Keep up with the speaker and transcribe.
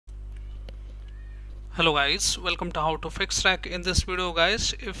Hello guys, welcome to How to Fix Tech. In this video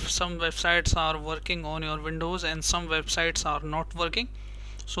guys, if some websites are working on your Windows and some websites are not working,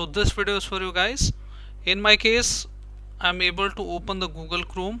 so this video is for you guys. In my case, I'm able to open the Google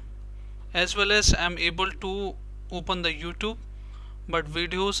Chrome as well as I'm able to open the YouTube, but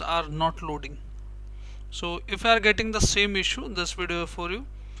videos are not loading. So if you are getting the same issue, this video is for you.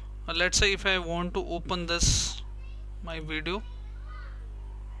 Let's say if I want to open this my video,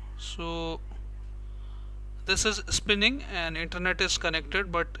 so this is spinning and internet is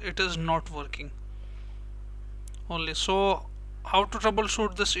connected but it is not working only. So how to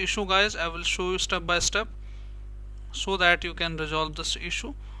troubleshoot this issue guys, I will show you step by step so that you can resolve this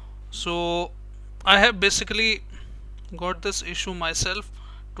issue. So I have basically got this issue myself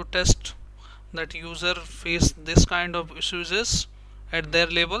to test that user face this kind of issues at their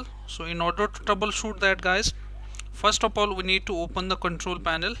level. So in order to troubleshoot that guys, first of all we need to open the control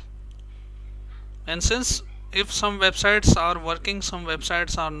panel, and since if some websites are working, some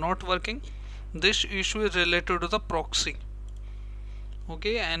websites are not working, this issue is related to the proxy.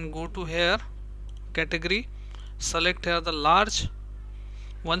 Okay, and go to here category, select here the large.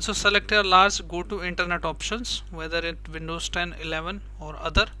 Once you select here large, go to internet options, whether it Windows 10, 11 or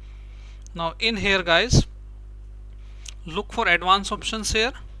other. Now in here guys, look for advanced options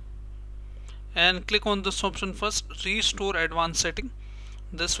here and click on this option first, restore advanced setting.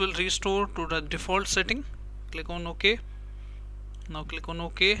 This will restore to the default setting. Click on OK. Now click on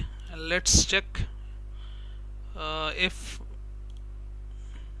OK and let's check if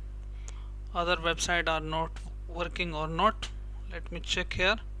other website are not working or not. Let me check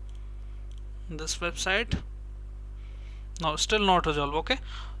here this website. Now still not resolved. Okay,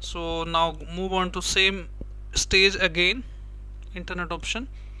 so now move on to same stage again, internet option.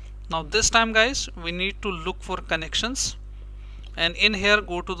 Now this time guys, we need to look for connections, and in here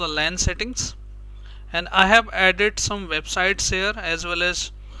go to the LAN settings, and I have added some websites here as well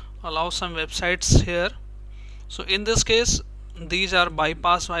as allow some websites here. So in this case these are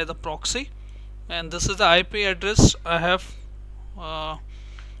bypassed by the proxy, and this is the IP address I have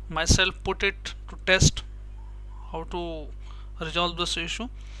myself put it to test how to resolve this issue.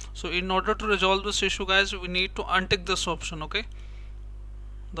 So in order to resolve this issue guys, we need to untick this option. Okay,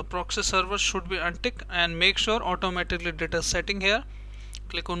 the proxy server should be untick and make sure automatically data setting here.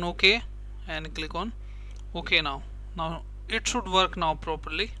 Click on OK and click on OK. Now it should work now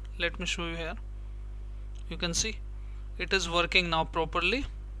properly. Let me show you here. You can see it is working now properly.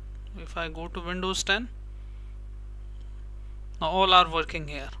 If I go to Windows 10, now all are working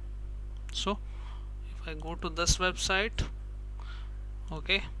here. So if I go to this website,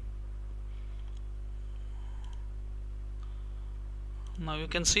 okay, now you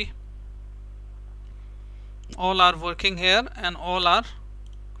can see all are working here and all are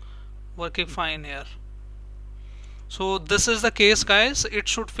working fine here. So this is the case guys, it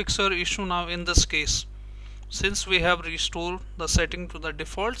should fix your issue now in this case, since we have restored the setting to the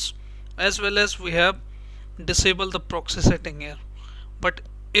defaults as well as we have disabled the proxy setting here. But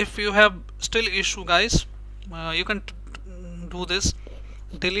if you have still issue guys, you can do this: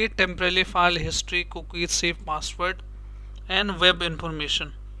 delete temporarily file history, cookies, save password and web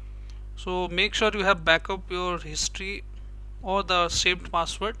information. So make sure you have backup your history or the saved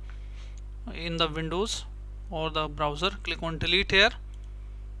password in the Windows or the browser. Click on delete here,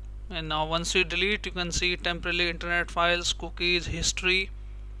 and now once you delete, you can see temporarily internet files, cookies, history,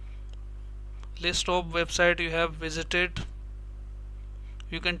 list of website you have visited.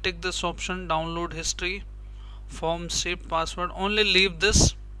 You can tick this option, download history, form, saved password. Only leave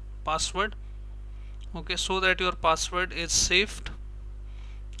this password, okay, so that your password is saved.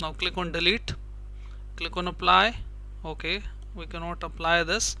 Now click on delete, click on apply. Okay, we cannot apply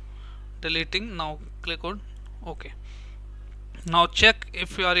this, deleting. Now click on OK. Now check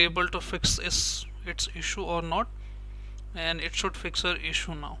if you are able to fix its issue or not, and it should fix your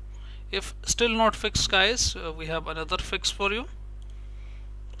issue now. If still not fixed guys, we have another fix for you.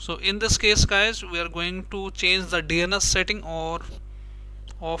 So in this case guys, we are going to change the DNS setting or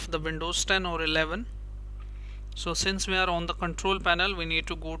of the Windows 10 or 11. So since we are on the control panel, we need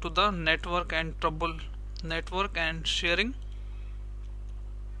to go to the network and sharing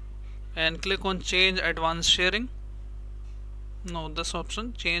and click on change advanced sharing. Now this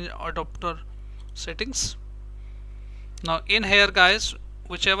option, change adapter settings. Now in here guys,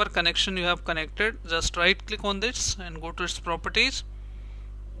 whichever connection you have connected, just right click on this and go to its properties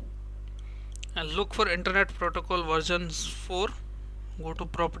and look for internet protocol version 4. Go to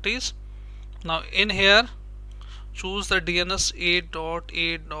properties. Now in here choose the DNS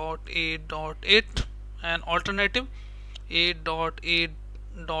 8.8.8.8 and alternative 8.8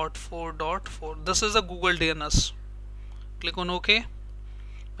 1.4.4. This is a Google DNS. Click on OK,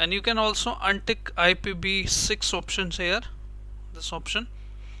 and you can also untick IPv6 options here, this option,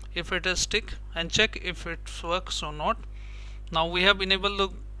 if it is tick, and check if it works or not. Now we have enabled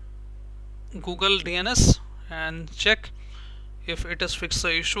the Google DNS, and check if it has fixed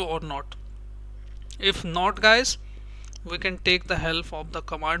the issue or not. If not, guys, we can take the help of the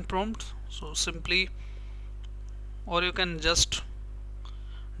command prompt. So simply, or you can just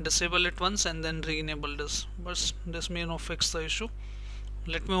disable it once and then re-enable this, but this may not fix the issue.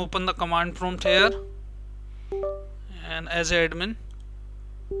 Let me open the command prompt here, and as a admin,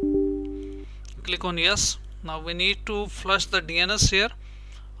 click on yes. Now we need to flush the DNS here,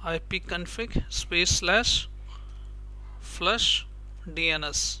 ipconfig / flush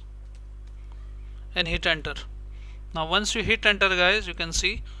DNS, and hit enter. Now once you hit enter, guys, you can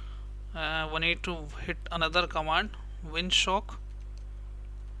see we need to hit another command, winshock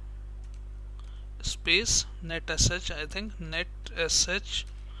netsh, I think netsh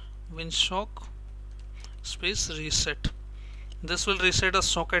winshock reset. This will reset the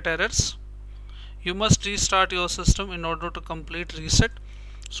socket errors. You must restart your system in order to complete reset.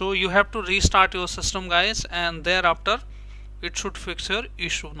 So you have to restart your system, guys, and thereafter it should fix your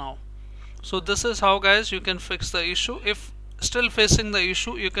issue now. So this is how, guys, you can fix the issue. If still facing the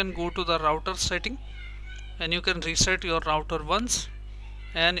issue, you can go to the router setting and you can reset your router once,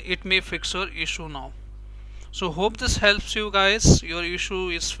 and it may fix your issue now. So hope this helps you, guys. Your issue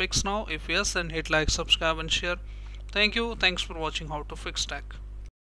is fixed now. If yes, then hit like, subscribe and share. Thank you. Thanks for watching How to Fix Tech.